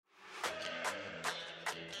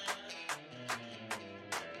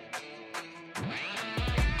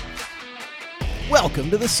Welcome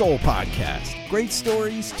to the Soul Podcast. Great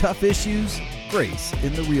stories, tough issues, grace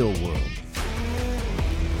in the real world.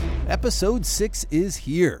 Episode 6 is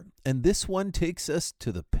here, and this one takes us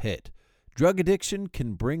to the pit. Drug addiction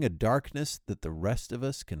can bring a darkness that the rest of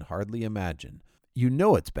us can hardly imagine. You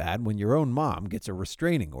know it's bad when your own mom gets a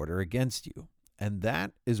restraining order against you. And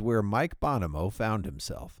that is where Mike Bonomo found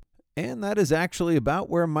himself. And that is actually about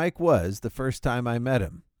where Mike was the first time I met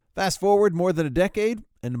him. Fast forward more than a decade,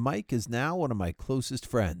 and Mike is now one of my closest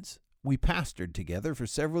friends. We pastored together for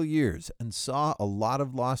several years and saw a lot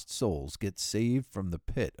of lost souls get saved from the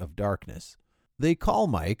pit of darkness. They call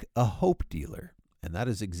Mike a hope dealer, and that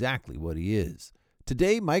is exactly what he is.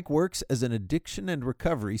 Today, Mike works as an addiction and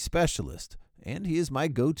recovery specialist, and he is my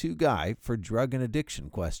go-to guy for drug and addiction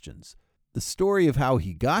questions. The story of how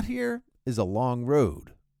he got here is a long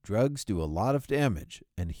road. Drugs do a lot of damage,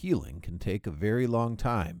 and healing can take a very long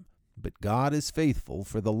time. But God is faithful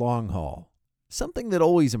for the long haul. Something that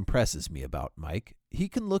always impresses me about Mike, he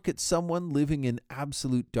can look at someone living in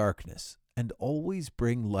absolute darkness and always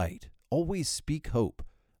bring light, always speak hope.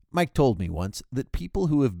 Mike told me once that people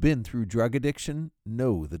who have been through drug addiction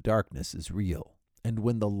know the darkness is real. And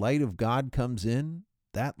when the light of God comes in,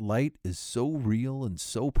 that light is so real and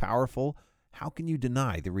so powerful, how can you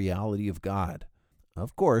deny the reality of God?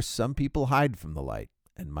 Of course, some people hide from the light,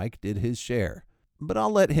 and Mike did his share. But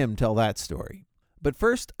I'll let him tell that story. But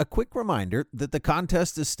first, a quick reminder that the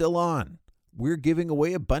contest is still on. We're giving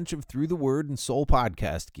away a bunch of Through the Word and Soul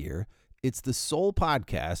Podcast gear. It's the Soul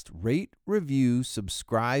Podcast Rate, Review,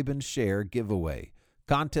 Subscribe, and Share giveaway.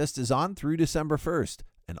 Contest is on through December 1st,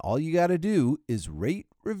 and all you got to do is rate,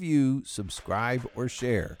 review, subscribe, or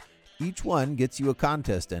share. Each one gets you a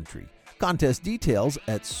contest entry. Contest details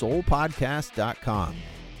at soulpodcast.com.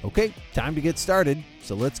 Okay, time to get started,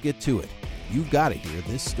 so let's get to it. You've got to hear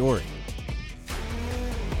this story.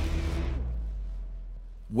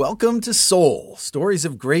 Welcome to Soul, Stories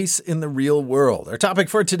of Grace in the Real World. Our topic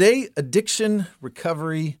for today, addiction,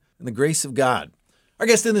 recovery, and the grace of God. Our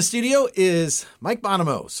guest in the studio is Mike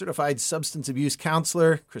Bonomo, certified substance abuse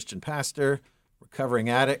counselor, Christian pastor, recovering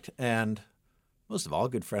addict, and most of all, a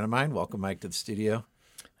good friend of mine. Welcome, Mike, to the studio.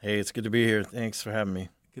 Hey, it's good to be here. Thanks for having me.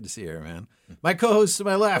 Good to see you here, man. My co-host to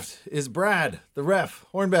my left is Brad, the ref,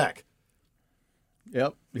 Hornback.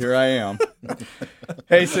 Yep, here I am.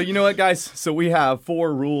 Hey, so you know what, guys? So we have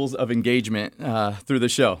 4 rules of engagement through the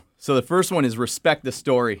show. So the first one is respect the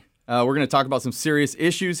story. We're going to talk about some serious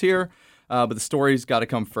issues here, but the story's got to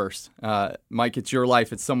come first. Mike, it's your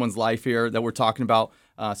life. It's someone's life here that we're talking about,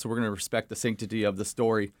 so we're going to respect the sanctity of the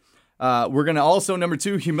story. We're going to also, number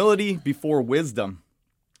 2, humility before wisdom.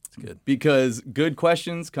 That's good. Because good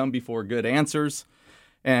questions come before good answers,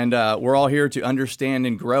 and we're all here to understand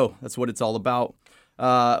and grow. That's what it's all about.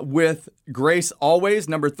 With grace always,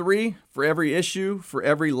 number 3, for every issue, for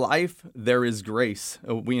every life, there is grace.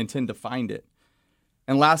 We intend to find it.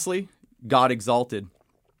 And lastly, God exalted.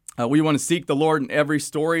 We want to seek the Lord in every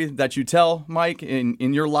story that you tell, Mike,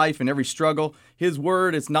 in your life, in every struggle. His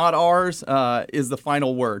word, it's not ours, is the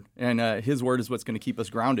final word. And his word is what's going to keep us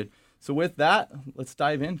grounded. So with that, let's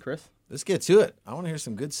dive in, Chris. Let's get to it. I want to hear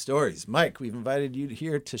some good stories. Mike, we've invited you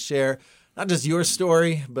here to share not just your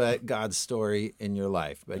story, but God's story in your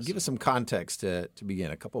life. But give us some context to begin,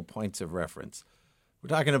 a couple points of reference. We're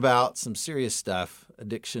talking about some serious stuff,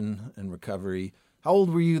 addiction and recovery. How old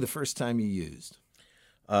were you the first time you used?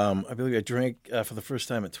 I believe I drank for the first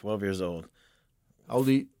time at 12 years old. How old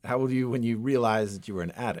were you when you realized that you were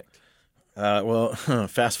an addict? Well,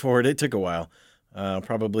 fast forward, it took a while.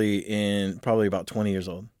 Probably about 20 years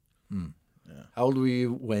old. Yeah. How old were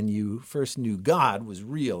you when you first knew God was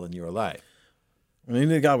real in your life? When I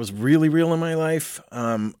knew God was really real in my life,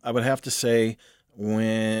 I would have to say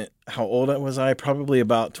how old was I? Probably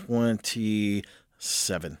about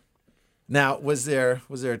 27. Now, was there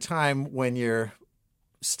a time when you're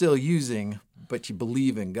still using, but you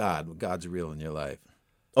believe in God, when God's real in your life?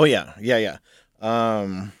 Oh, yeah.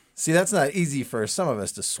 See, that's not easy for some of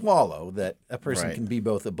us to swallow, that a person Right. can be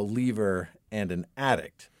both a believer and an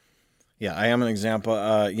addict. Yeah, I am an example.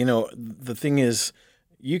 The thing is,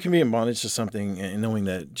 you can be in bondage to something and knowing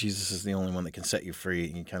that Jesus is the only one that can set you free,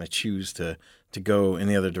 and you kind of choose to go in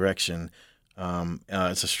the other direction.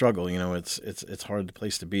 It's a struggle, it's hard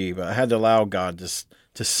place to be, but I had to allow God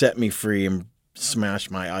to set me free and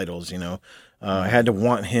smash my idols, I had to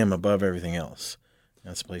want him above everything else.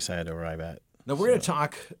 That's the place I had to arrive at. Now, we're going to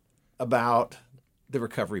talk about the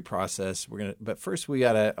recovery process. But first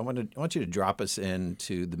I want you to drop us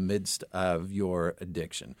into the midst of your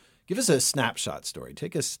addiction. Give us a snapshot story.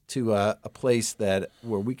 Take us to a place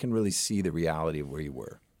where we can really see the reality of where you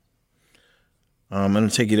were. I'm going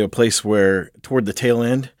to take you to a place where, toward the tail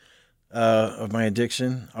end of my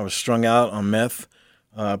addiction, I was strung out on meth.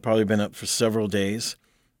 Probably been up for several days.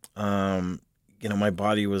 My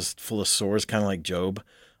body was full of sores, kind of like Job.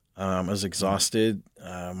 I was exhausted.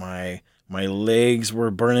 My legs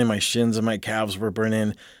were burning. My shins and my calves were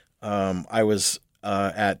burning. I was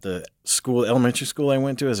at the elementary school I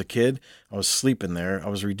went to as a kid. I was sleeping there. I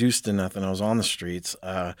was reduced to nothing. I was on the streets.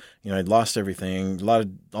 I'd lost everything.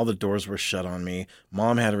 All the doors were shut on me.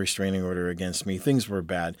 Mom had a restraining order against me. Things were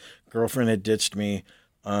bad. Girlfriend had ditched me.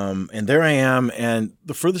 And there I am. And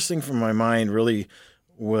the furthest thing from my mind really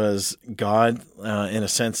was God, in a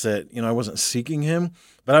sense that, I wasn't seeking him,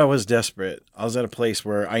 but I was desperate. I was at a place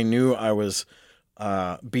where I knew I was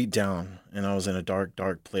beat down, and I was in a dark,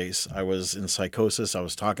 dark place. I was in psychosis. I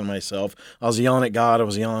was talking to myself. I was yelling at God. I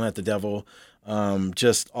was yelling at the devil.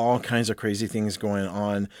 Just all kinds of crazy things going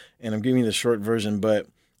on. And I'm giving you the short version, but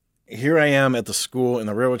here I am at the school, and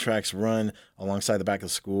the railroad tracks run alongside the back of the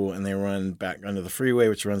school, and they run back under the freeway,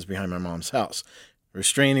 which runs behind my mom's house.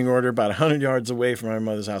 Restraining order about 100 yards away from my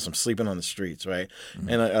mother's house. I'm sleeping on the streets, right? Mm-hmm.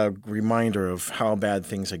 And a reminder of how bad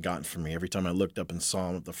things had gotten for me. Every time I looked up and saw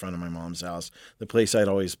them at the front of my mom's house, the place I'd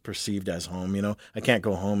always perceived as home, I can't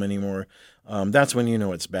go home anymore. That's when you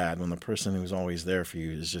know it's bad, when the person who's always there for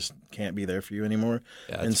you just can't be there for you anymore.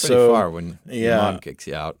 Yeah, it's pretty far when your mom kicks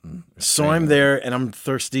you out. So I'm there, and I'm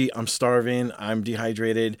thirsty, I'm starving, I'm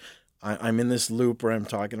dehydrated. I'm in this loop where I'm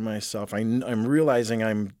talking to myself. I'm realizing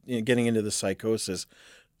I'm getting into the psychosis,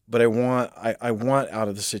 but I want out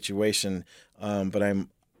of the situation. But I'm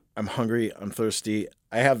hungry. I'm thirsty.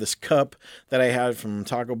 I have this cup that I had from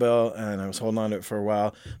Taco Bell, and I was holding on to it for a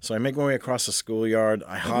while. So I make my way across the schoolyard.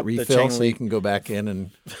 I hop the chain link. So you can go back in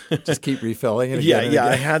and just keep refilling it. Yeah.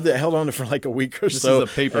 I held on to it for like a week or so. This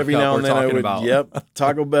is a paper Every cup now and we're then I talking would, about. Yep,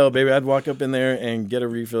 Taco Bell, baby. I'd walk up in there and get a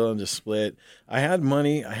refill and just split. I had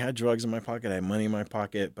money. I had drugs in my pocket. I had money in my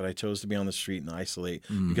pocket, but I chose to be on the street and isolate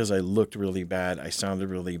because I looked really bad. I sounded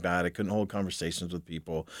really bad. I couldn't hold conversations with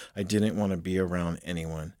people. I didn't want to be around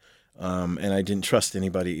anyone. And I didn't trust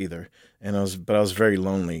anybody either. But I was very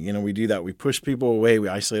lonely. We do that. We push people away. We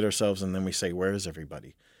isolate ourselves, and then we say, "Where is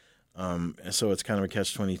everybody?" And so it's kind of a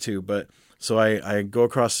catch-22. But so I go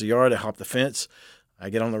across the yard. I hop the fence. I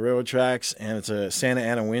get on the railroad tracks, and it's a Santa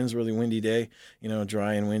Ana winds, really windy day,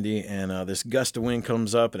 dry and windy. And this gust of wind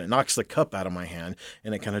comes up, and it knocks the cup out of my hand,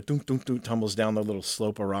 and it kind of tumbles down the little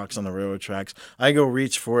slope of rocks on the railroad tracks. I go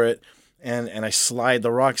reach for it. And I slide,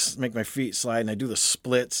 the rocks make my feet slide, and I do the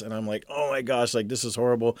splits, and I'm like, oh my gosh, like this is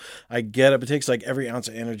horrible. I get up. It takes like every ounce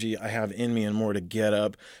of energy I have in me and more to get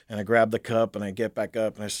up, and I grab the cup, and I get back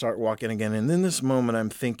up, and I start walking again. And in this moment,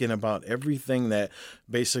 I'm thinking about everything that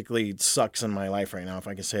basically sucks in my life right now, if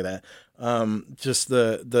I can say that. Just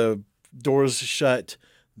the doors shut,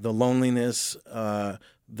 the loneliness,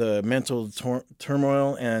 the mental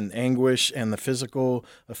turmoil and anguish, and the physical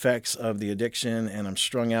effects of the addiction, and I'm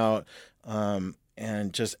strung out.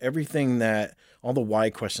 And just everything that, all the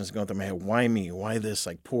why questions going through my head. Why me? Why this?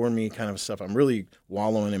 Like poor me kind of stuff. I'm really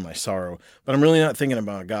wallowing in my sorrow, but I'm really not thinking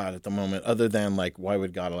about God at the moment, other than like, why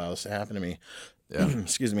would God allow this to happen to me? Yeah.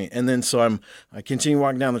 Excuse me. And then so I continue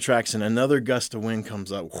walking down the tracks, and another gust of wind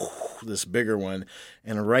comes up, this bigger one.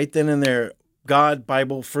 And right then and there, God,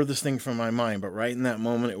 Bible, furthest thing from my mind, but right in that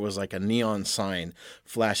moment, it was like a neon sign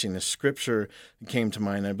flashing. The scripture came to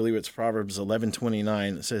mind. I believe it's Proverbs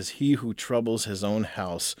 11:29. It says, "He who troubles his own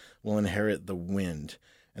house will inherit the wind,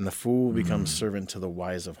 and the fool will become servant to the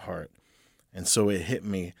wise of heart." And so it hit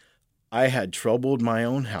me. I had troubled my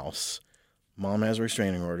own house. Mom has a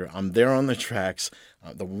restraining order. I'm there on the tracks,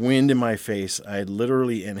 the wind in my face. I had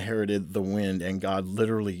literally inherited the wind, and God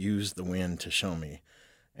literally used the wind to show me.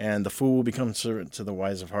 And the fool will become servant to the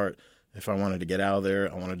wise of heart. If I wanted to get out of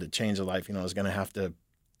there, I wanted to change the life, I was going to have to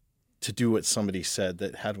do what somebody said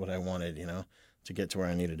that had what I wanted, to get to where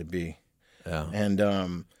I needed to be. Yeah.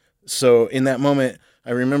 And so in that moment,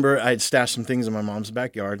 I remember I had stashed some things in my mom's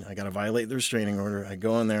backyard. I got to violate the restraining order. I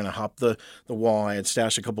go in there and I hop the wall. I had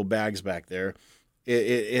stashed a couple bags back there.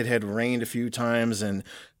 It had rained a few times,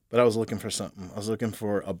 but I was looking for something. I was looking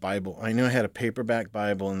for a Bible. I knew I had a paperback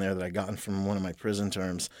Bible in there that I gotten from one of my prison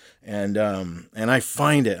terms, and I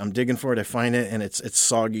find it. I'm digging for it. I find it, and it's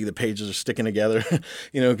soggy. The pages are sticking together,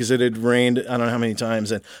 because it had rained I don't know how many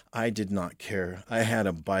times, and I did not care. I had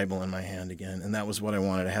a Bible in my hand again, and that was what I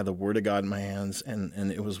wanted. I had the Word of God in my hands,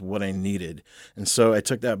 and it was what I needed. And so I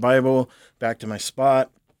took that Bible back to my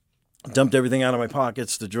spot. Dumped everything out of my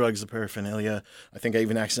pockets, the drugs, the paraphernalia. I think I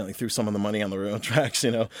even accidentally threw some of the money on the railroad tracks,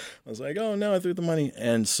 I was like, oh, no, I threw the money.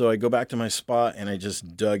 And so I go back to my spot, and I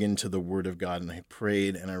just dug into the Word of God, and I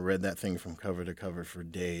prayed, and I read that thing from cover to cover for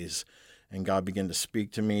days. and God began to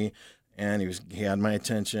speak to me, and he had my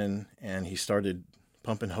attention, and he started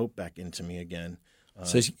pumping hope back into me again.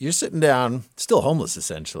 So you're sitting down, still homeless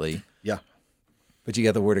essentially. Yeah. But you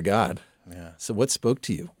got the Word of God. Yeah. So what spoke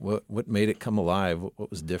to you? What made it come alive? What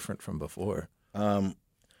was different from before?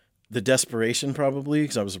 The desperation, probably,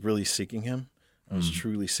 because I was really seeking him. I was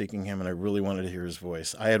truly seeking him, and I really wanted to hear his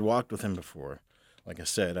voice. I had walked with him before, like I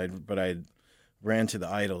said, but I ran to the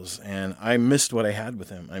idols, and I missed what I had with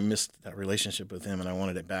him. I missed that relationship with him, and I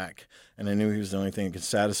wanted it back. And I knew he was the only thing that could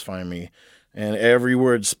satisfy me. And every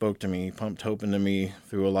word spoke to me, pumped hope into me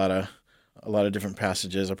through a lot of different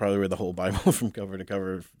passages. I probably read the whole Bible from cover to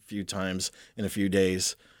cover a few times in a few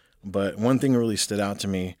days. But one thing really stood out to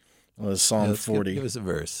me was Psalm 40. Give us a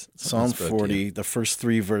verse. Psalm 40, the first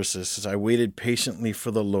 3 verses, says, I waited patiently for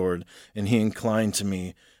the Lord, and he inclined to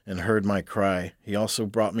me and heard my cry. He also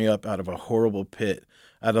brought me up out of a horrible pit,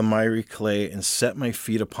 out of miry clay, and set my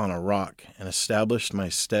feet upon a rock, and established my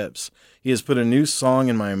steps. He has put a new song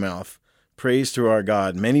in my mouth, praise to our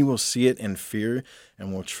God. Many will see it and fear,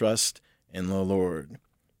 and will trust in the Lord.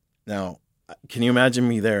 Now, can you imagine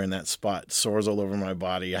me there in that spot? Sores all over my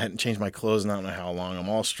body. I hadn't changed my clothes in I don't know how long. I'm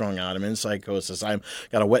all strung out. I'm in psychosis. I'm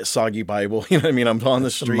got a wet, soggy Bible. You know what I mean? I'm on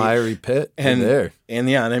the street. The miry pit. And there. And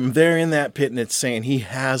I'm there in that pit, and it's saying he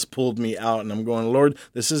has pulled me out. And I'm going, Lord,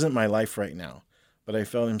 this isn't my life right now. But I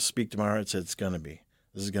felt him speak to my heart and said, it's going to be.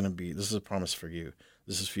 This is going to be. This is a promise for you.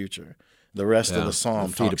 This is future. The rest of the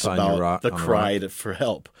psalm talks about the cry for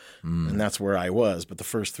help. And that's where I was. But the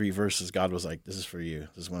first 3 verses, God was like, this is for you.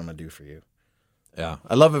 This is what I'm going to do for you. Yeah.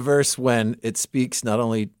 I love a verse when it speaks not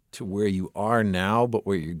only to where you are now, but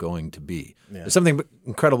where you're going to be. Yeah. There's something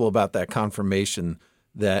incredible about that confirmation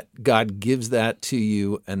that God gives that to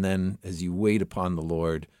you, and then as you wait upon the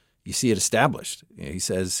Lord, you see it established. He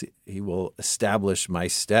says he will establish my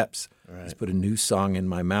steps. Right. He's put a new song in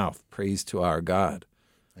my mouth. Praise to our God.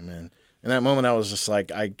 Amen. In that moment, I was just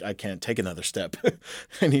like, I can't take another step.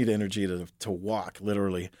 I need energy to walk,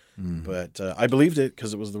 literally. But I believed it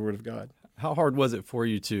because it was the Word of God. How hard was it for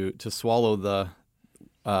you to swallow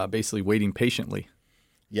the basically waiting patiently?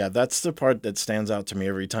 Yeah, that's the part that stands out to me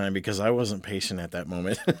every time because I wasn't patient at that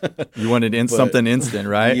moment. You wanted something instant,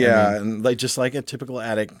 right? Yeah, and just like a typical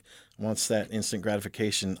addict wants that instant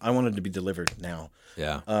gratification, I wanted to be delivered now.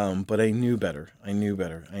 Yeah. But I knew better. I knew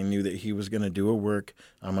that he was going to do a work.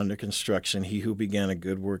 I'm under construction. He who began a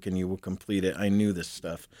good work and you will complete it. I knew this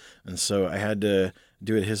stuff. And so I had to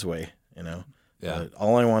do it his way, you know. Yeah.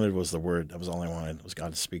 All I wanted was the Word. That was all I wanted, was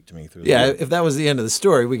God to speak to me through the Word. If that was the end of the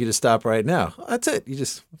story, we could just stop right now. That's it.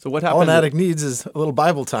 So what happened? All an addict needs is a little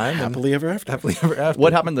Bible time. Happily ever after. Happily ever after.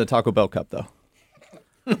 What happened to the Taco Bell cup, though?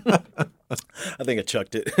 I think I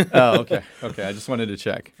chucked it. Oh, okay. Okay, I just wanted to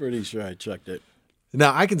check. Pretty sure I chucked it.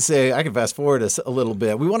 Now, I can fast forward us a little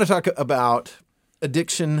bit. We want to talk about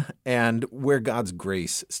addiction and where God's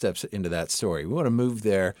grace steps into that story. We want to move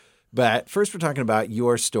there. But first, we're talking about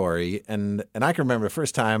your story. And I can remember the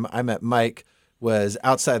first time I met Mike was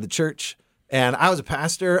outside the church. And I was a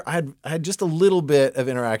pastor. I had just a little bit of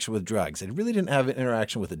interaction with drugs. I really didn't have an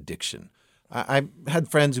interaction with addiction. I had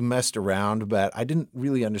friends who messed around, but I didn't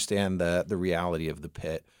really understand the reality of the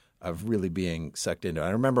pit of really being sucked into it.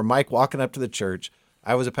 I remember Mike walking up to the church.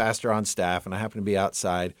 I was a pastor on staff, and I happened to be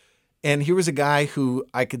outside. And here was a guy who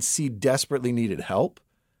I could see desperately needed help,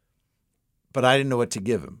 but I didn't know what to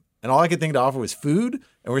give him. And all I could think to offer was food.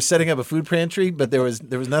 And we're setting up a food pantry, but there was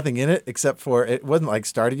nothing in it except for it wasn't like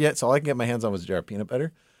started yet. So all I could get my hands on was a jar of peanut butter.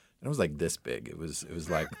 And it was like this big. It was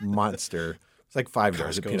like monster. It's like 5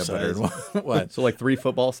 jars of peanut butter. What? So like 3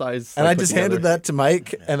 football size. And I just handed that to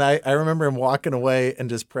Mike. And I remember him walking away and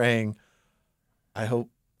just praying, I hope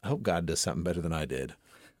God does something better than I did.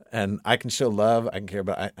 And I can show love. I can care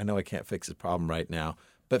about. I know I can't fix his problem right now.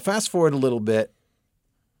 But fast forward a little bit.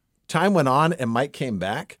 Time went on, and Mike came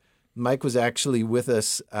back. Mike was actually with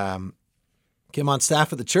us. Came on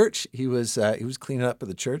staff at the church. He was cleaning up at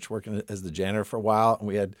the church, working as the janitor for a while, and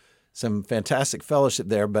we had some fantastic fellowship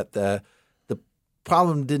there. But the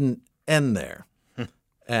problem didn't end there.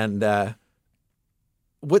 And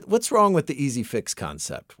what's wrong with the easy fix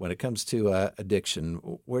concept when it comes to addiction?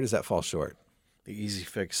 Where does that fall short? The easy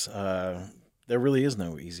fix. There really is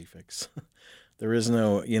no easy fix. There is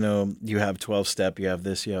no, you have 12-step, you have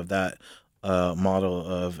this, you have that model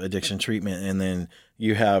of addiction treatment, and then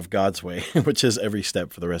you have God's way, which is every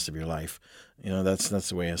step for the rest of your life. That's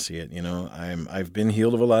the way I see it. I've been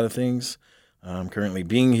healed of a lot of things. I'm currently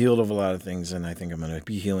being healed of a lot of things, and I think I'm going to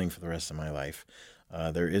be healing for the rest of my life.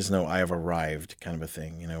 There is no I have arrived kind of a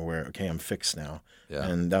thing, where, okay, I'm fixed now. Yeah.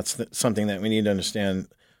 And that's something that we need to understand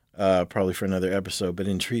probably for another episode, but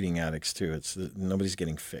in treating addicts too, nobody's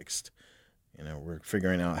getting fixed. we're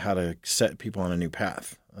figuring out how to set people on a new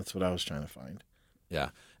path. That's what I was trying to find. Yeah.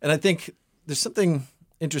 And I think there's something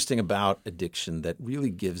interesting about addiction that really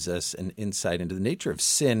gives us an insight into the nature of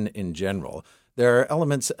sin in general. There are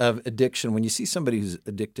elements of addiction when you see somebody who's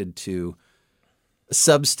addicted to a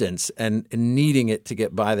substance and needing it to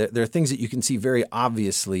get by. There are things that you can see very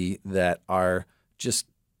obviously that are just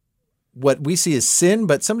what we see as sin,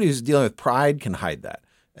 but somebody who's dealing with pride can hide that.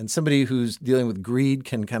 And somebody who's dealing with greed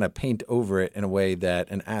can kind of paint over it in a way that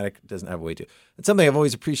an addict doesn't have a way to. And something I've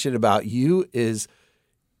always appreciated about you is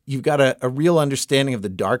you've got a real understanding of the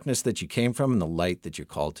darkness that you came from and the light that you're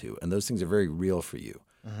called to. And those things are very real for you.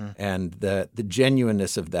 Mm-hmm. And the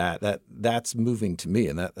genuineness of that's moving to me,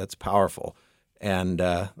 and that's powerful. And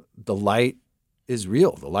the light is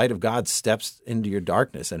real. The light of God steps into your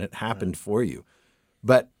darkness, and it happened for you.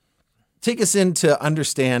 But take us in to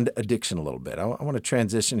understand addiction a little bit. I want to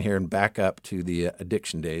transition here and back up to the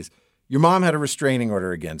addiction days. Your mom had a restraining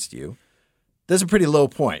order against you. That's a pretty low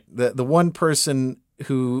point. The one person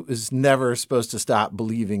who is never supposed to stop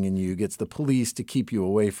believing in you gets the police to keep you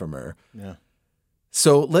away from her. Yeah.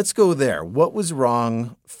 So let's go there. What was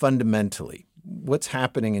wrong fundamentally? What's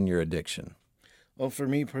happening in your addiction? Well, for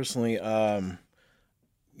me personally,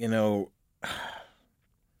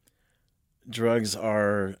 drugs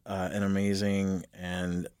are an amazing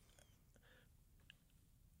and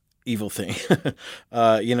evil thing.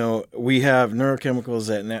 We have neurochemicals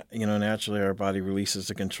that naturally our body releases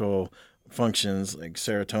to control functions. Like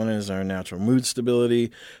serotonin is our natural mood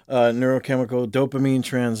stability neurochemical. Dopamine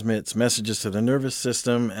transmits messages to the nervous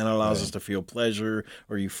system and allows us to feel pleasure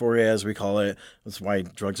or euphoria, as we call it. That's why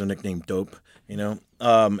drugs are nicknamed dope. And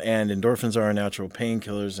endorphins are our natural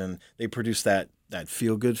painkillers, and they produce that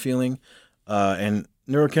feel good feeling. And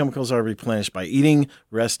neurochemicals are replenished by eating,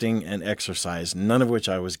 resting, and exercise, none of which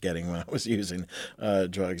I was getting when I was using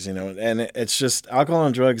drugs, And it's just alcohol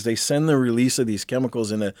and drugs, they send the release of these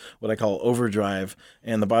chemicals into what I call overdrive,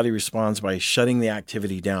 and the body responds by shutting the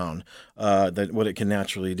activity down, what it can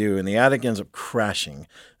naturally do. And the addict ends up crashing.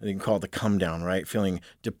 And you can call it the come down, right? Feeling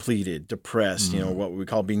depleted, depressed, what we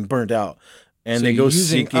call being burnt out. And so they go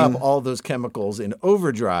using seeking up all those chemicals in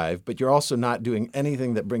overdrive, but you're also not doing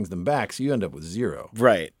anything that brings them back, so you end up with zero.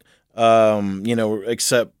 Right.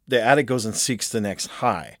 Except the addict goes and seeks the next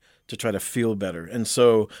high to try to feel better. And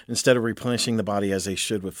so instead of replenishing the body as they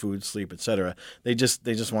should with food, sleep, etc., they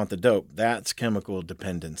just want the dope. That's chemical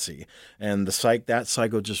dependency. And that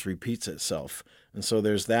cycle just repeats itself. And so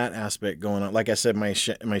there's that aspect going on. Like I said, my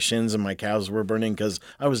shins and my calves were burning because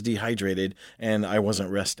I was dehydrated and I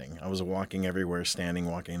wasn't resting. I was walking everywhere,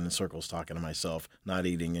 walking in circles, talking to myself, not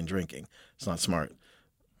eating and drinking. It's not smart.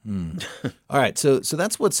 All right, so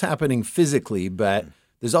that's what's happening physically, but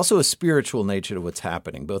there's also a spiritual nature to what's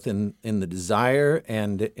happening, both in the desire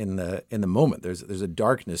and in the moment. There's a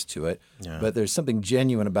darkness to it, but there's something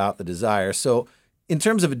genuine about the desire. So in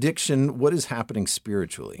terms of addiction, what is happening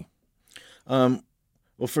spiritually?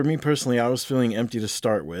 Well, for me personally, I was feeling empty to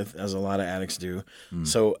start with, as a lot of addicts do.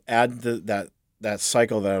 So add that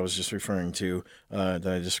cycle that I was just referring to, that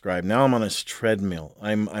I described. Now I'm on this treadmill.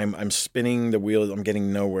 I'm spinning the wheel. I'm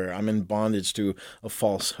getting nowhere. I'm in bondage to a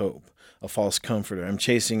false hope, a false comforter. I'm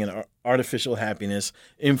chasing an artificial happiness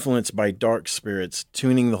influenced by dark spirits,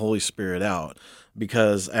 tuning the Holy Spirit out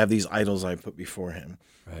because I have these idols I put before Him.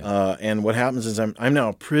 Right. And what happens is I'm now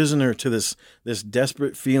a prisoner to this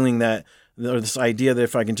desperate feeling or this idea that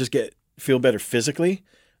if I can just feel better physically,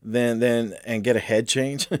 then and get a head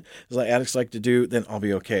change, as like addicts like to do, then I'll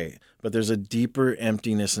be okay. But there's a deeper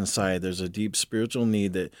emptiness inside. There's a deep spiritual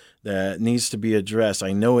need that needs to be addressed.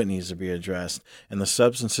 I know it needs to be addressed. And the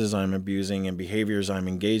substances I'm abusing and behaviors I'm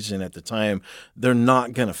engaged in at the time, they're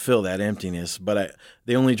not going to fill that emptiness. But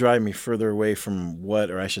they only drive me further away from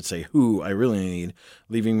who I really need,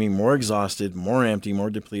 leaving me more exhausted, more empty, more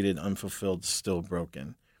depleted, unfulfilled, still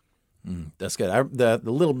broken. That's good. The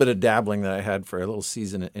little bit of dabbling that I had for a little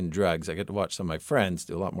season in drugs, I get to watch some of my friends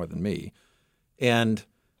do a lot more than me. And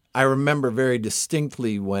I remember very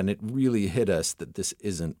distinctly when it really hit us that this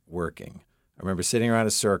isn't working. I remember sitting around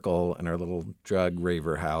a circle in our little drug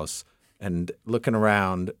raver house and looking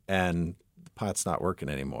around, and the pot's not working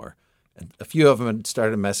anymore. And a few of them had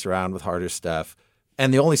started to mess around with harder stuff.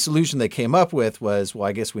 And the only solution they came up with was, well,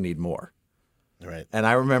 I guess we need more. Right. And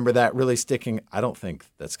I remember that really sticking. I don't think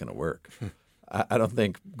that's going to work. I don't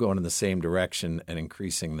think going in the same direction and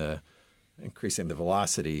increasing the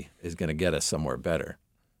velocity is going to get us somewhere better.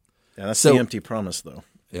 Yeah, that's the empty promise, though.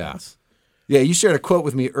 Yeah. Yeah, you shared a quote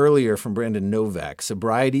with me earlier from Brandon Novak.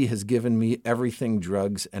 Sobriety has given me everything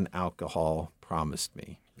drugs and alcohol promised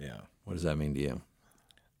me. Yeah. What does that mean to you?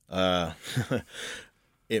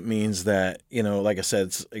 it means that, like I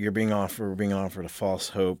said, we're being offered a false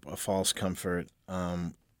hope, a false comfort,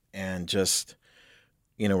 and just,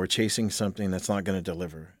 we're chasing something that's not going to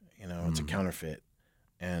deliver. It's a counterfeit.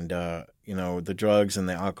 And, the drugs and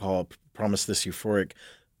the alcohol promise this euphoric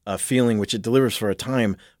feeling, which it delivers for a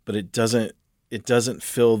time, but it doesn't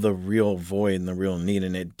fill the real void and the real need.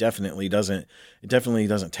 And it definitely doesn't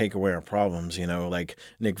take away our problems. Like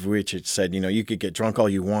Nick Vujicic said, you could get drunk all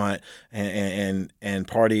you want and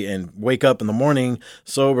party and wake up in the morning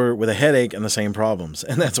sober with a headache and the same problems.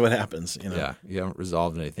 And that's what happens, Yeah, you haven't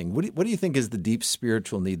resolved anything. What do you think is the deep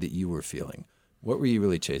spiritual need that you were feeling? What were you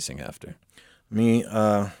really chasing after? Me,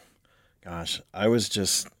 I was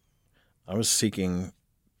seeking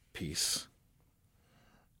peace.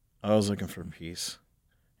 I was looking for peace,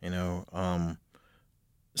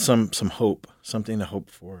 some hope, something to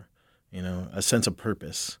hope for, a sense of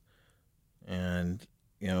purpose. And,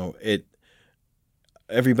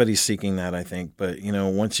 everybody's seeking that, I think. But,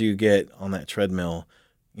 once you get on that treadmill,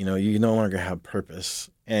 you no longer have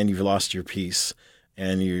purpose and you've lost your peace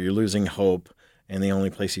and you're losing hope. And the only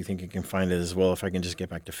place you think you can find it is, well, if I can just get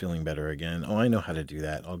back to feeling better again. Oh, I know how to do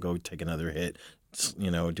that. I'll go take another hit,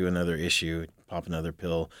 do another issue, pop another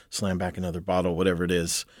pill, slam back another bottle, whatever it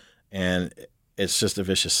is. And it's just a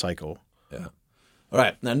vicious cycle. Yeah. All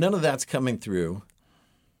right. Now, none of that's coming through.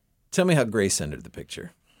 Tell me how grace entered the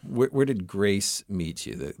picture. Where did grace meet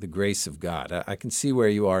you, the grace of God? I can see where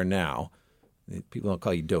you are now. People don't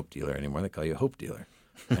call you dope dealer anymore. They call you hope dealer.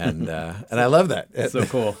 And I love that. That's so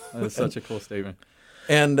cool. That is such a cool statement.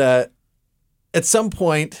 And at some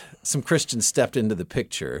point, some Christians stepped into the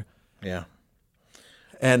picture. Yeah.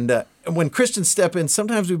 And when Christians step in,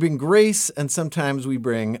 sometimes we bring grace and sometimes we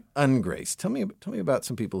bring ungrace. Tell me about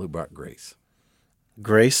some people who brought grace.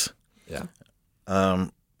 Grace? Yeah.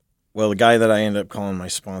 Well, the guy that I ended up calling my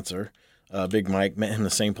sponsor, Big Mike, met him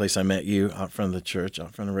the same place I met you, out front of the church,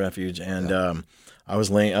 out front of Refuge. And I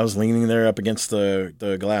was leaning there up against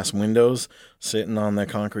the glass windows, sitting on the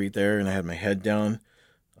concrete there, and I had my head down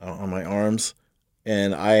on my arms.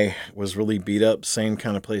 And I was really beat up, same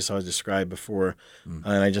kind of place I was described before.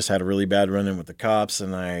 And I just had a really bad run-in with the cops,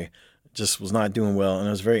 and I just was not doing well. And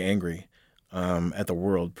I was very angry at the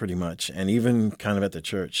world, pretty much, and even kind of at the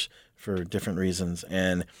church for different reasons.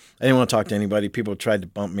 And I didn't want to talk to anybody. People tried to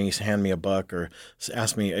bump me, hand me a buck, or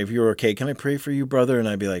ask me, if you're okay, can I pray for you, brother? And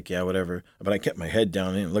I'd be like, yeah, whatever. But I kept my head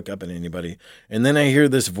down. I didn't look up at anybody. And then I hear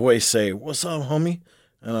this voice say, what's up, homie?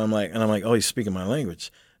 And I'm like, oh, he's speaking my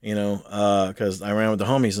language. Because I ran with the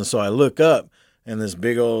homies. And so I look up, and this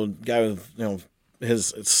big old guy with, he's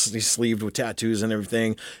sleeved with tattoos and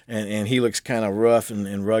everything, and he looks kind of rough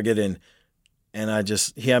and rugged, and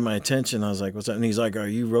he had my attention. I was like, what's up? And he's like, are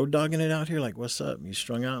you road dogging it out here? Like, what's up? You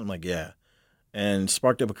strung out? I'm like, yeah. And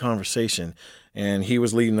sparked up a conversation. And he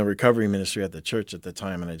was leading the recovery ministry at the church at the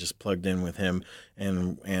time, and I just plugged in with him,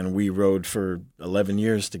 and we rode for 11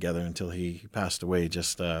 years together until he passed away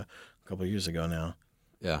just a couple of years ago now.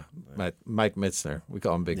 Yeah, Mike Mitzner. We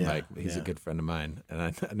call him Big Mike. He's a good friend of mine, and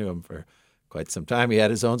I knew him for quite some time. He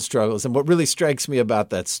had his own struggles. And what really strikes me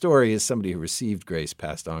about that story is somebody who received grace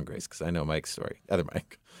passed on grace, because I know Mike's story, other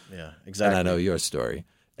Mike. Yeah, exactly. And I know your story.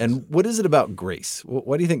 And what is it about grace?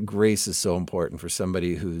 Why do you think grace is so important for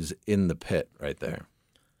somebody who's in the pit right there?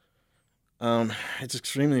 It's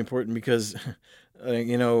extremely important because,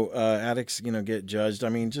 addicts, get judged. I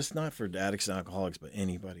mean, just not for addicts and alcoholics, but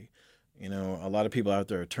anybody. A lot of people out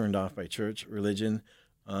there are turned off by church, religion.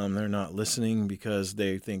 They're not listening because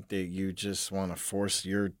they think that you just want to force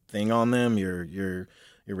your thing on them, your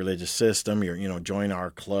religious system, join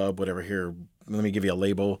our club, whatever. Here, let me give you a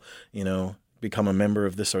label, become a member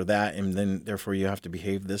of this or that, and then therefore you have to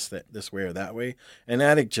behave this way or that way. An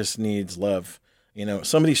addict just needs love.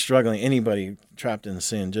 Somebody struggling, anybody trapped in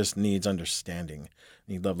sin just needs understanding.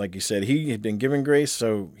 Need love. Like you said, he had been given grace,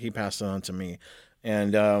 so he passed it on to me.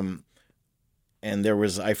 And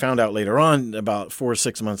I found out later on, about 4 or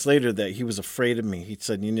 6 months later, that he was afraid of me. He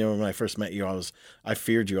said, when I first met you, I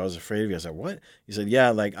feared you. I was afraid of you. I said, what? He said, yeah,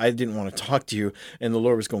 like I didn't want to talk to you. And the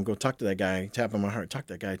Lord was going, go talk to that guy, tapping my heart, talk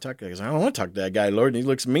to that guy, talk to that guy. I said, I don't want to talk to that guy, Lord. And he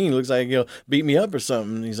looks mean. He looks like he'll beat me up or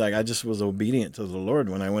something. And he's like, I just was obedient to the Lord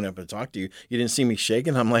when I went up and talked to you. You didn't see me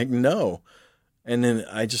shaking? I'm like, no. And then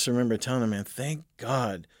I just remember telling him, man, thank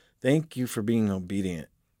God. Thank you for being obedient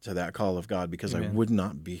to that call of God, because Amen. I would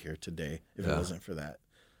not be here today if it wasn't for that.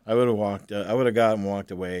 I would have got and walked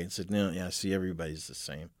away and said, no, yeah, see, everybody's the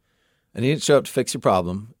same. And he didn't show up to fix your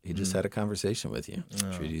problem. He just had a conversation with you,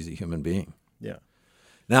 treat you as a human being. Yeah.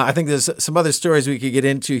 Now, I think there's some other stories we could get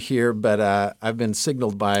into here, but I've been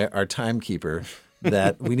signaled by our timekeeper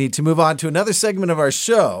that we need to move on to another segment of our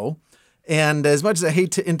show. And as much as I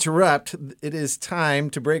hate to interrupt, it is time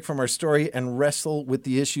to break from our story and wrestle with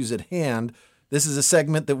the issues at hand. This is a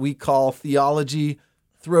segment that we call Theology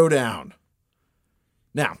Throwdown.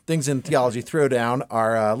 Now, things in Theology Throwdown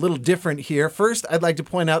are a little different here. First, I'd like to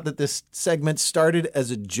point out that this segment started as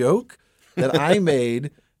a joke that I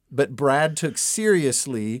made, but Brad took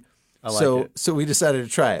seriously. So we decided to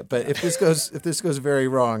try it. But if this goes very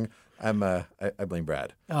wrong, I blame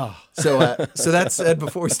Brad. Oh. So that said,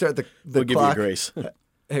 before we start the We'll clock, give you grace.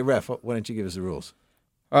 Hey, Ref, why don't you give us the rules?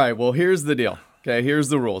 All right, well, here's the deal. Okay, here's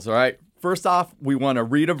the rules, all right? First off, we want to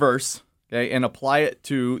read a verse, okay, and apply it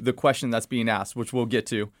to the question that's being asked, which we'll get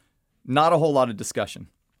to. Not a whole lot of discussion.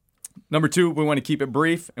 Number two, we want to keep it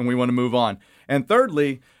brief, and we want to move on. And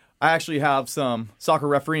thirdly, I actually have some soccer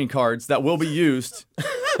refereeing cards that will be used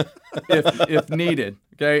if needed,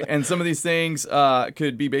 okay? And some of these things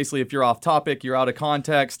could be basically if you're off topic, you're out of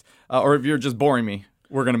context, or if you're just boring me,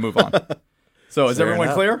 we're going to move on. So is Fair everyone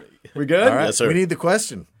enough. clear? We good? All right, Yes, sir. we need the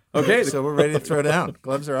question. Okay. So we're ready to throw down.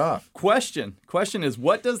 Gloves are off. Question is,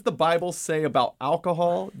 what does the Bible say about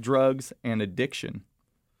alcohol, drugs, and addiction?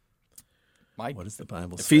 Mike? What does the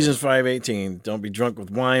Bible say? Ephesians 5:18. Don't be drunk with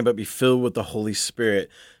wine, but be filled with the Holy Spirit.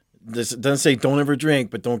 This doesn't say don't ever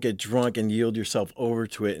drink, but don't get drunk and yield yourself over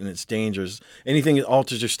to it, and it's dangerous. Anything that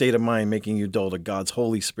alters your state of mind, making you dull to God's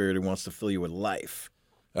Holy Spirit who wants to fill you with life.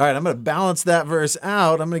 All right, I'm going to balance that verse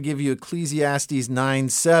out. I'm going to give you Ecclesiastes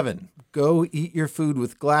 9:7. Go eat your food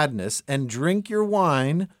with gladness and drink your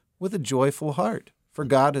wine with a joyful heart, for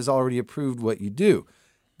God has already approved what you do.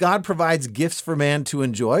 God provides gifts for man to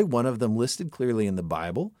enjoy. One of them listed clearly in the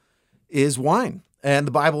Bible is wine. And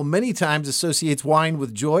the Bible many times associates wine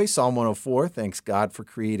with joy. Psalm 104, thanks God for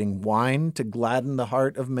creating wine to gladden the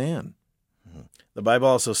heart of man. The Bible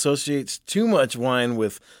also associates too much wine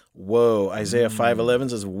with woe. Isaiah 5:11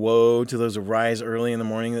 says, woe to those who rise early in the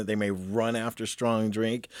morning that they may run after strong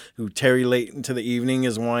drink, who tarry late into the evening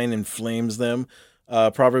as wine inflames them.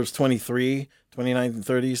 Proverbs 23:29 and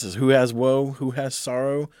 30 says, who has woe, who has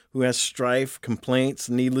sorrow, who has strife, complaints,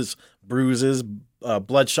 needless bruises,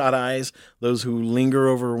 bloodshot eyes, those who linger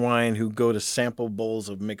over wine, who go to sample bowls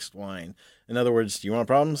of mixed wine. In other words, do you want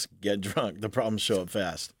problems? Get drunk. The problems show up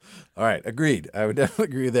fast. All right, agreed. I would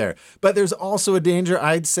definitely agree there. But there's also a danger,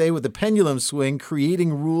 I'd say, with the pendulum swing,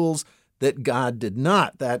 creating rules that God did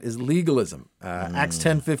not. That is legalism. Acts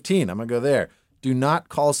 10:15, I'm going to go there. Do not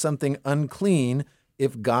call something unclean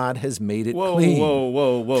if God has made it clean.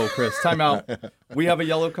 Whoa, Chris. Time out. We have a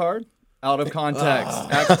yellow card. Out of context.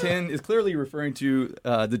 Acts 10 is clearly referring to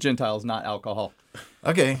the Gentiles, not alcohol.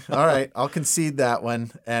 Okay, all right. I'll concede that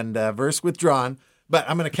one. And verse withdrawn. But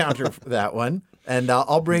I'm going to counter that one. And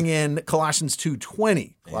I'll bring in Colossians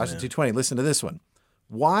 2:20. Colossians 2:20. Listen to this one.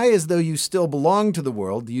 Why, as though you still belong to the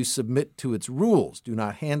world, do you submit to its rules? Do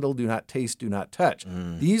not handle, do not taste, do not touch.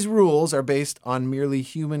 These rules are based on merely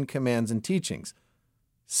human commands and teachings.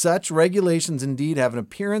 Such regulations indeed have an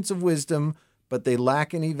appearance of wisdom, but they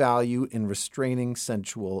lack any value in restraining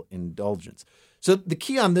sensual indulgence. So the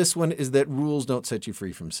key on this one is that rules don't set you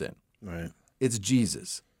free from sin. Right. It's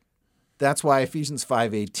Jesus. That's why Ephesians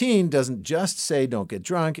 5:18 doesn't just say don't get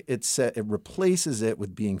drunk. It replaces it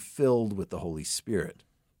with being filled with the Holy Spirit.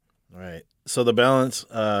 Right. So the balance,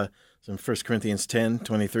 in 1 Corinthians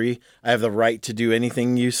 10:23, I have the right to do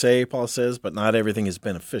anything you say, Paul says, but not everything is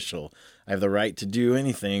beneficial. I have the right to do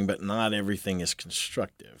anything, but not everything is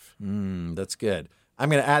constructive. That's good. I'm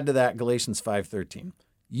going to add to that Galatians 5:13.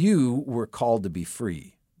 You were called to be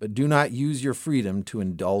free, but do not use your freedom to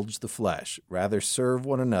indulge the flesh. Rather, serve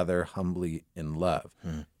one another humbly in love.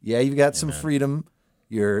 Yeah, you've got some freedom.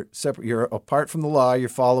 You're separate. You're apart from the law. You're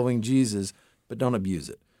following Jesus, but don't abuse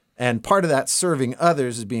it. And part of that serving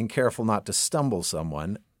others is being careful not to stumble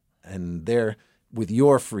someone, and they're with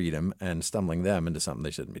your freedom and stumbling them into something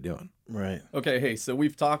they shouldn't be doing. Right. Okay, hey, so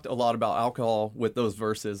we've talked a lot about alcohol with those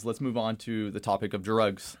verses. Let's move on to the topic of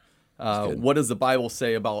drugs. What does the Bible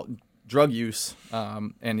say about drug use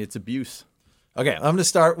and its abuse? Okay, I'm going to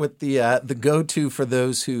start with the go-to for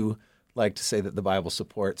those who like to say that the Bible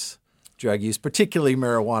supports drug use, particularly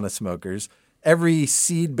marijuana smokers. Every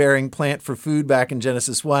seed-bearing plant for food back in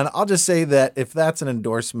Genesis 1. I'll just say that if that's an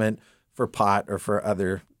endorsement for pot or for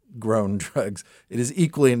other grown drugs, it is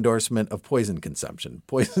equally endorsement of poison consumption.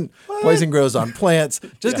 Poison grows on plants.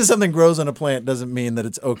 Just because something grows on a plant doesn't mean that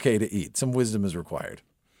it's okay to eat. Some wisdom is required.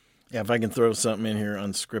 Yeah, if I can throw something in here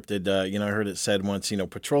unscripted, I heard it said once,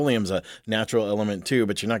 petroleum's a natural element too,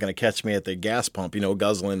 but you're not going to catch me at the gas pump,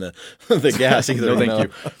 guzzling the the gas either. No, thank you.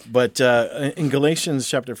 But in Galatians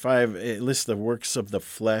chapter 5, it lists the works of the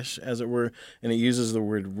flesh, as it were, and it uses the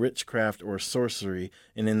word witchcraft or sorcery.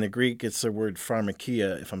 And in the Greek, it's the word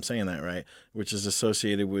pharmakia, if I'm saying that right, which is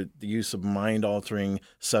associated with the use of mind-altering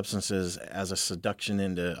substances as a seduction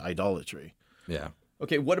into idolatry. Yeah.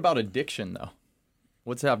 Okay, what about addiction, though?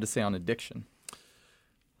 What's it have to say on addiction?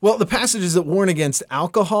 Well, the passages that warn against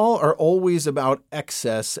alcohol are always about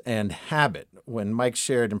excess and habit. When Mike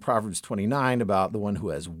shared in Proverbs 29 about the one who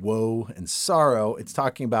has woe and sorrow, it's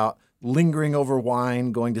talking about lingering over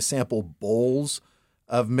wine, going to sample bowls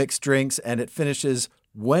of mixed drinks, and it finishes,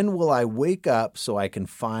 when will I wake up so I can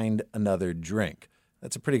find another drink?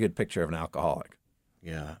 That's a pretty good picture of an alcoholic.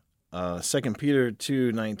 Yeah. 2 Peter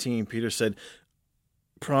 2:19, Peter said,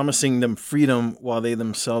 promising them freedom while they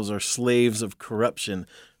themselves are slaves of corruption.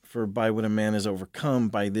 For by what a man is overcome,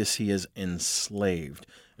 by this he is enslaved.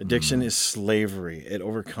 Addiction is slavery. It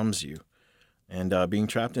overcomes you. And being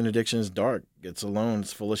trapped in addiction is dark. It's alone.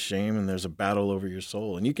 It's full of shame, and there's a battle over your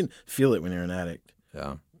soul. And you can feel it when you're an addict.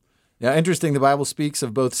 Yeah. Now, interesting, the Bible speaks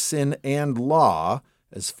of both sin and law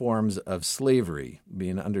as forms of slavery.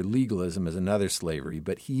 Being under legalism is another slavery,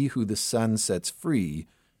 but he who the Son sets free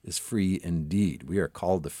is free indeed. We are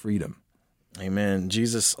called to freedom. Amen.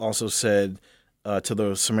 Jesus also said to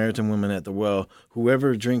the Samaritan woman at the well,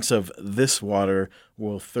 whoever drinks of this water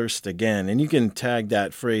will thirst again. And you can tag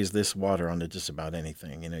that phrase, this water, onto just about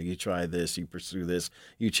anything. You try this, you pursue this,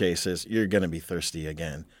 you chase this, you're going to be thirsty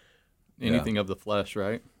again. Anything of the flesh,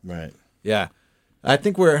 right? Right. Yeah. I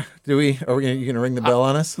think you going to ring the bell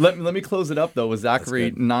on us? Let me close it up, though, with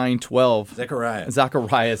Zachary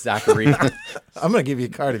 9:12. Zachary. I'm going to give you a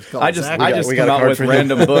card if you call I it just Zachary. come out with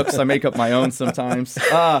random books. I make up my own sometimes.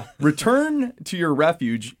 Return to your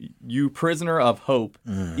refuge, you prisoner of hope.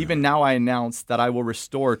 Even now I announce that I will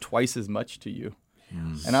restore twice as much to you.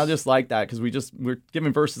 And I just like that because we're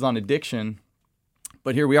giving verses on addiction,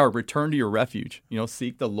 but here we are. Return to your refuge.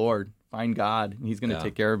 Seek the Lord. Find God, and he's going to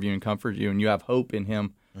take care of you and comfort you, and you have hope in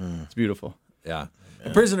him. It's beautiful. Yeah.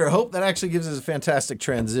 And Prisoner of Hope, that actually gives us a fantastic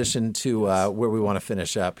transition to where we want to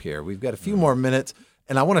finish up here. We've got a few more minutes,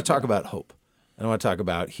 and I want to talk about hope. I want to talk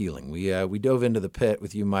about healing. We dove into the pit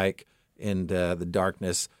with you, Mike, and the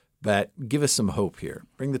darkness, but give us some hope here.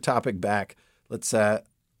 Bring the topic back. Let's talk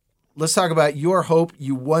about your hope.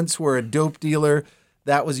 You once were a dope dealer.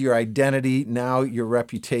 That was your identity. Now your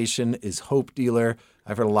reputation is hope dealer.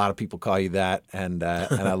 I've heard a lot of people call you that, and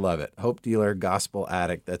I love it. Hope dealer, gospel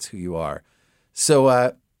addict, that's who you are.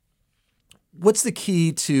 So what's the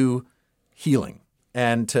key to healing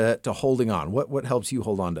and to holding on? What helps you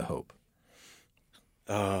hold on to hope?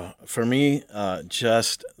 For me,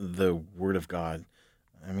 just the Word of God.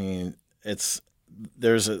 I mean,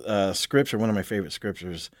 there's a scripture, one of my favorite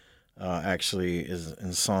scriptures, actually is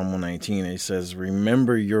in Psalm 119. It says,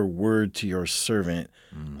 remember your word to your servant,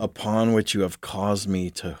 upon which you have caused me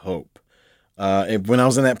to hope. When I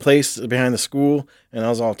was in that place behind the school and I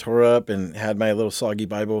was all tore up and had my little soggy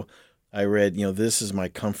Bible, I read, this is my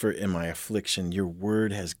comfort in my affliction. Your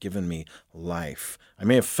word has given me life. I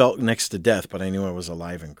may have felt next to death, but I knew I was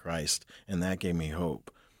alive in Christ, and that gave me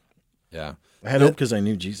hope. Yeah. I had hope because I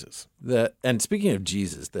knew Jesus. And speaking of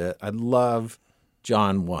Jesus, I love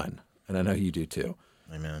John 1, and I know you do too.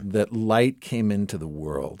 Amen. That light came into the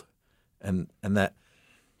world, and that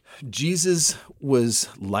Jesus was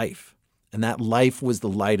life, and that life was the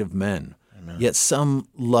light of men. Amen. Yet some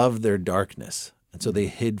loved their darkness, and so they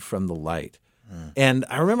hid from the light. And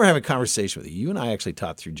I remember having a conversation with you. You and I actually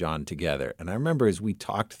taught through John together, and I remember as we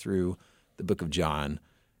talked through the book of John,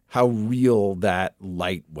 how real that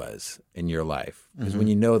light was in your life. Because when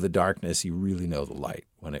you know the darkness, you really know the light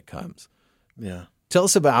when it comes. Yeah. Tell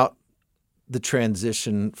us about the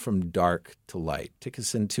transition from dark to light. Take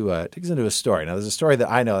us into a story. Now, there's a story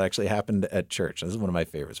that I know that actually happened at church. This is one of my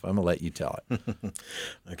favorites, but I'm going to let you tell it.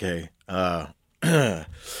 Okay.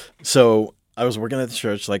 So I was working at the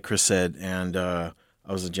church, like Chris said, and I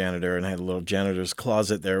was a janitor, and I had a little janitor's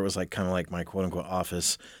closet there. It was kind of like my quote-unquote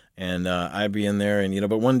office, and I'd be in there, and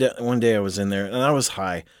but one day I was in there, and I was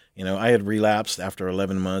high. I had relapsed after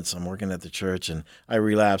 11 months. I'm working at the church, and I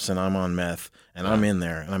relapsed, and I'm on meth, and I'm in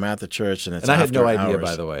there, and I'm at the church, and it's and I had no after idea, hours.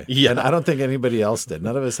 by the way. Yeah. And I don't think anybody else did.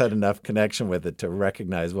 None of us had enough connection with it to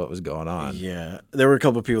recognize what was going on. Yeah. There were a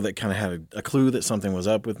couple of people that kind of had a clue that something was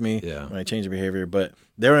up with me when I changed behavior. But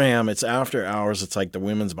there I am. It's after hours. It's like the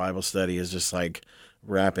women's Bible study is just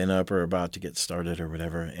wrapping up or about to get started or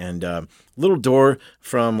whatever. And little door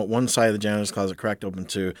from one side of the janitor's closet cracked open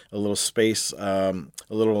to a little space, a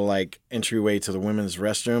little like entryway to the women's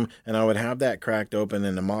restroom. And I would have that cracked open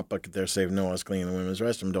and the mop bucket there saying, no, I was cleaning the women's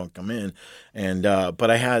restroom, don't come in. And but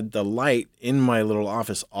I had the light in my little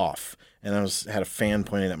office off. And I had a fan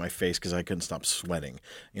pointing at my face because I couldn't stop sweating,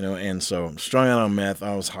 and so strung out on meth,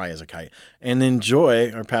 I was high as a kite. And then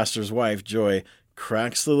Joy, our pastor's wife, Joy,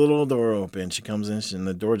 cracks the little door open. She comes in, and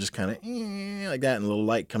the door just kind of like that, and a little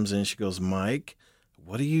light comes in. She goes, Mike,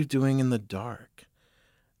 what are you doing in the dark?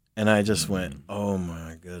 And I just went, oh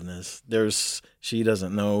my goodness. She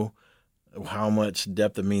doesn't know how much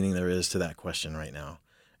depth of meaning there is to that question right now.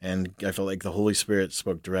 And I felt like the Holy Spirit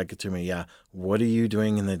spoke directly to me. Yeah, what are you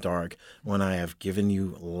doing in the dark when I have given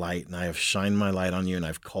you light and I have shined my light on you and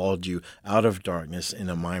I've called you out of darkness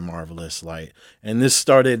into my marvelous light? And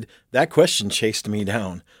that question chased me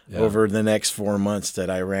down over the next 4 months that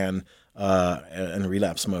I ran in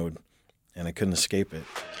relapse mode, and I couldn't escape it.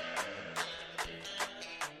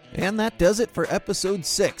 And that does it for episode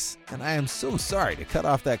 6. And I am so sorry to cut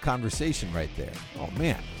off that conversation right there. Oh,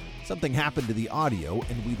 man. Something happened to the audio,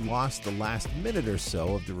 and we lost the last minute or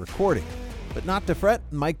so of the recording. But not to fret,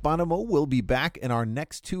 Mike Bonomo will be back in our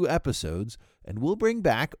next 2 episodes, and we'll bring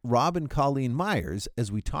back Rob and Colleen Myers as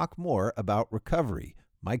we talk more about recovery,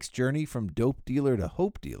 Mike's journey from dope dealer to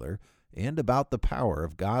hope dealer, and about the power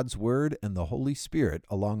of God's Word and the Holy Spirit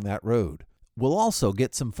along that road. We'll also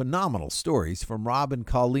get some phenomenal stories from Rob and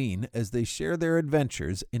Colleen as they share their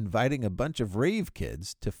adventures inviting a bunch of rave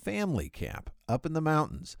kids to family camp up in the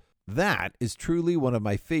mountains. That is truly one of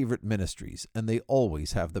my favorite ministries, and they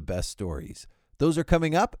always have the best stories. Those are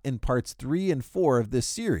coming up in parts 3 and 4 of this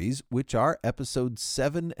series, which are episodes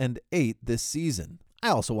 7 and 8 this season. I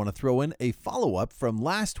also want to throw in a follow-up from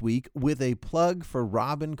last week with a plug for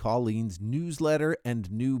Rob and Colleen's newsletter and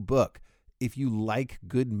new book. If you like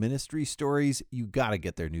good ministry stories, you got to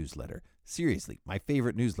get their newsletter. Seriously, my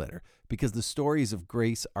favorite newsletter, because the stories of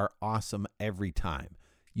grace are awesome every time.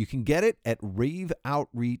 You can get it at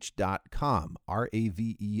raveoutreach.com,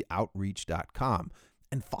 R-A-V-E outreach.com,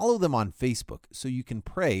 and follow them on Facebook so you can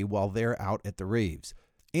pray while they're out at the raves.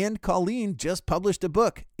 And Colleen just published a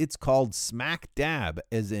book. It's called Smack Dab,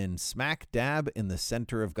 as in smack dab in the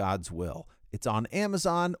center of God's will. It's on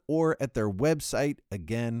Amazon or at their website,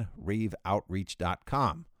 again,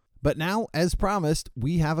 raveoutreach.com. But now, as promised,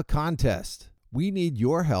 we have a contest. We need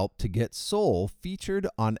your help to get Soul featured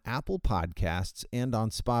on Apple Podcasts and on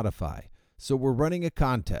Spotify. So we're running a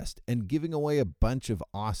contest and giving away a bunch of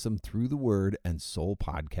awesome Through the Word and Soul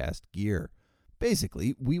podcast gear.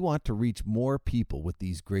 Basically, we want to reach more people with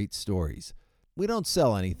these great stories. We don't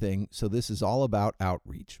sell anything, so this is all about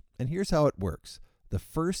outreach. And here's how it works. The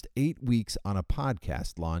first 8 weeks on a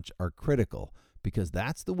podcast launch are critical, because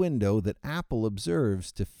that's the window that Apple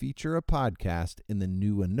observes to feature a podcast in the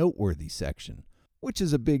new and noteworthy section, which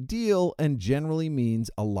is a big deal and generally means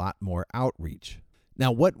a lot more outreach.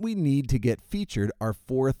 Now, what we need to get featured are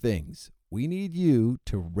 4 things. We need you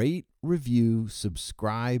to rate, review,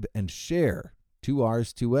 subscribe, and share, 2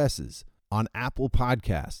 R's, 2 S's, on Apple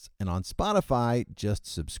Podcasts. And on Spotify, just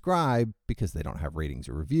subscribe because they don't have ratings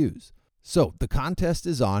or reviews. So the contest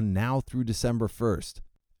is on now through December 1st.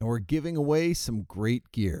 And we're giving away some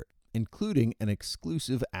great gear, including an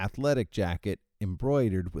exclusive athletic jacket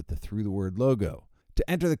embroidered with the Through the Word logo. To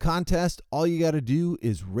enter the contest, all you got to do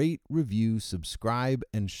is rate, review, subscribe,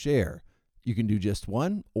 and share. You can do just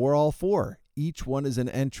one or all 4. Each one is an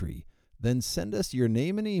entry. Then send us your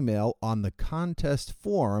name and email on the contest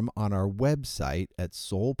form on our website at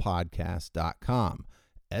soulepodcast.com,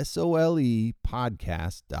 SOLE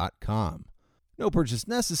podcast.com. No purchase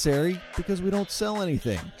necessary because we don't sell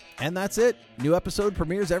anything. And that's it. New episode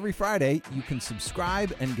premieres every Friday. You can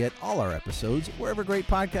subscribe and get all our episodes wherever great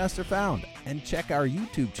podcasts are found. And check our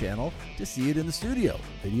YouTube channel to see it in the studio.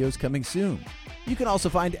 Videos coming soon. You can also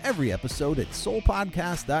find every episode at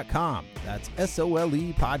soulepodcast.com. That's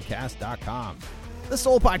SOLE podcast.com. The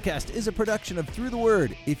Soul Podcast is a production of Through the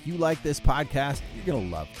Word. If you like this podcast, you're going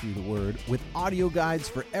to love Through the Word. With audio guides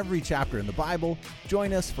for every chapter in the Bible,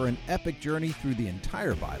 join us for an epic journey through the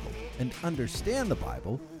entire Bible and understand the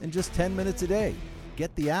Bible in just 10 minutes a day.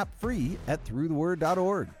 Get the app free at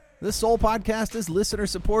throughtheword.org. The Soul Podcast is listener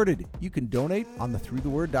supported. You can donate on the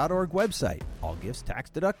throughtheword.org website. All gifts tax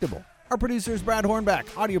deductible. Our producer is Brad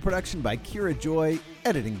Hornback. Audio production by Kira Joy.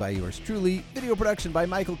 Editing by yours truly. Video production by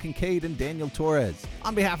Michael Kincaid and Daniel Torres.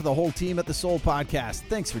 On behalf of the whole team at the Soul Podcast,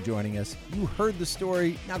 thanks for joining us. You heard the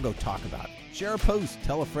story. Now go talk about it. Share a post,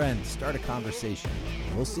 tell a friend, start a conversation.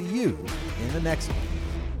 We'll see you in the next one.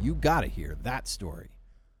 You gotta hear that story.